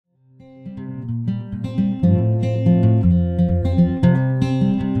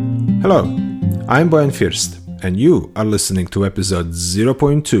Hello, I'm Bojan First, and you are listening to episode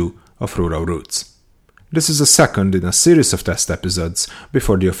 0.2 of Rural Roots. This is the second in a series of test episodes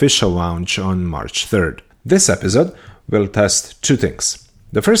before the official launch on March 3rd. This episode will test two things.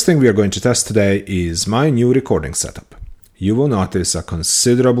 The first thing we are going to test today is my new recording setup. You will notice a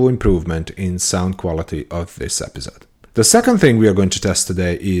considerable improvement in sound quality of this episode. The second thing we are going to test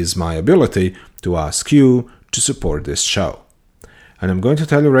today is my ability to ask you to support this show. And I'm going to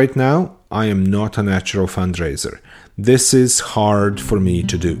tell you right now, I am not a natural fundraiser. This is hard for me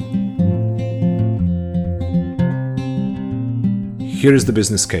to do. Here is the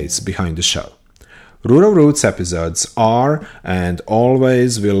business case behind the show. Rural Roots episodes are and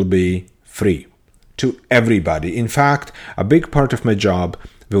always will be free to everybody. In fact, a big part of my job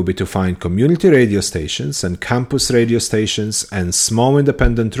will be to find community radio stations and campus radio stations and small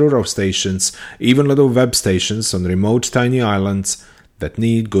independent rural stations, even little web stations on remote tiny islands that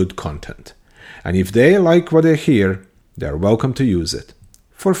need good content. And if they like what they hear, they are welcome to use it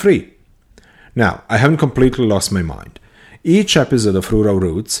for free. Now, I haven't completely lost my mind. Each episode of Rural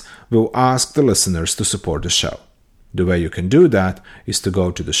Roots will ask the listeners to support the show. The way you can do that is to go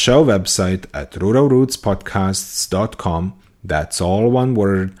to the show website at ruralrootspodcasts.com. That's all one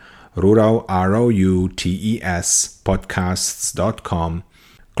word, rural, R-O-U-T-E-S, podcasts.com.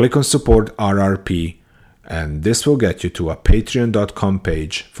 Click on support RRP, and this will get you to a patreon.com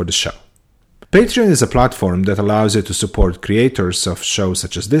page for the show. Patreon is a platform that allows you to support creators of shows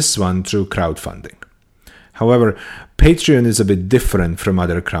such as this one through crowdfunding. However, Patreon is a bit different from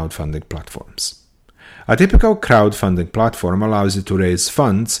other crowdfunding platforms. A typical crowdfunding platform allows you to raise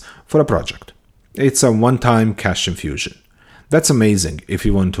funds for a project. It's a one-time cash infusion. That's amazing if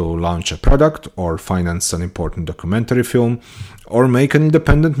you want to launch a product or finance an important documentary film or make an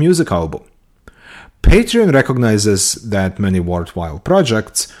independent music album. Patreon recognizes that many worthwhile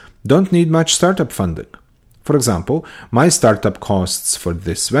projects don't need much startup funding. For example, my startup costs for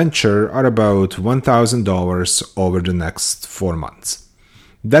this venture are about $1,000 over the next 4 months.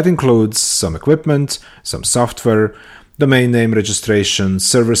 That includes some equipment, some software, domain name registration,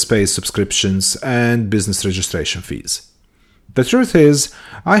 server space subscriptions, and business registration fees. The truth is,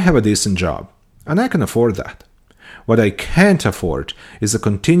 I have a decent job, and I can afford that. What I can't afford is the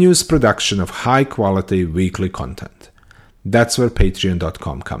continuous production of high-quality weekly content. That's where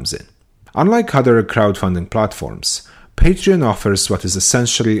Patreon.com comes in. Unlike other crowdfunding platforms, Patreon offers what is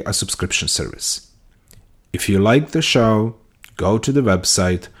essentially a subscription service. If you like the show, go to the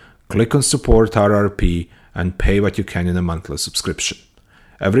website, click on Support RRP, and pay what you can in a monthly subscription.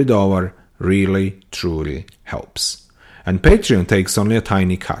 Every dollar really, truly helps. And Patreon takes only a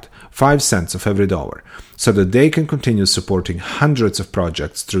tiny cut, 5 cents of every dollar, so that they can continue supporting hundreds of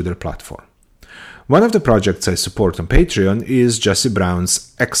projects through their platform. One of the projects I support on Patreon is Jesse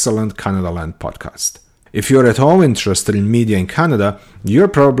Brown's excellent Canadaland podcast. If you're at all interested in media in Canada, you're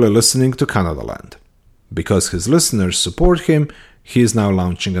probably listening to Canadaland. Because his listeners support him, he is now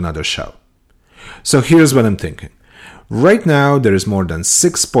launching another show. So here's what I'm thinking. Right now, there is more than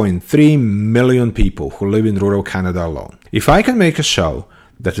 6.3 million people who live in rural Canada alone. If I can make a show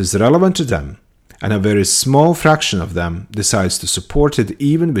that is relevant to them, and a very small fraction of them decides to support it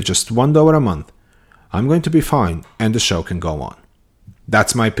even with just $1 a month, I'm going to be fine and the show can go on.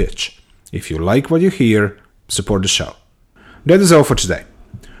 That's my pitch. If you like what you hear, support the show. That is all for today.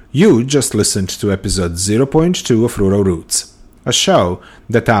 You just listened to episode 0.2 of Rural Roots, a show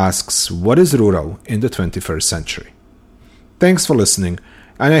that asks what is rural in the 21st century. Thanks for listening,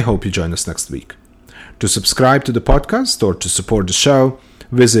 and I hope you join us next week. To subscribe to the podcast or to support the show,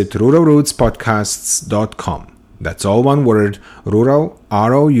 visit ruralrootspodcasts.com. That's all one word, rural,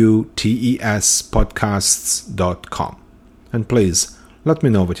 R-O-U-T-E-S, podcasts.com. And please, let me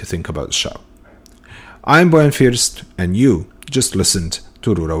know what you think about the show. I'm Bojan First, and you just listened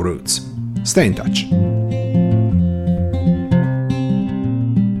to Rural Roots. Stay in touch.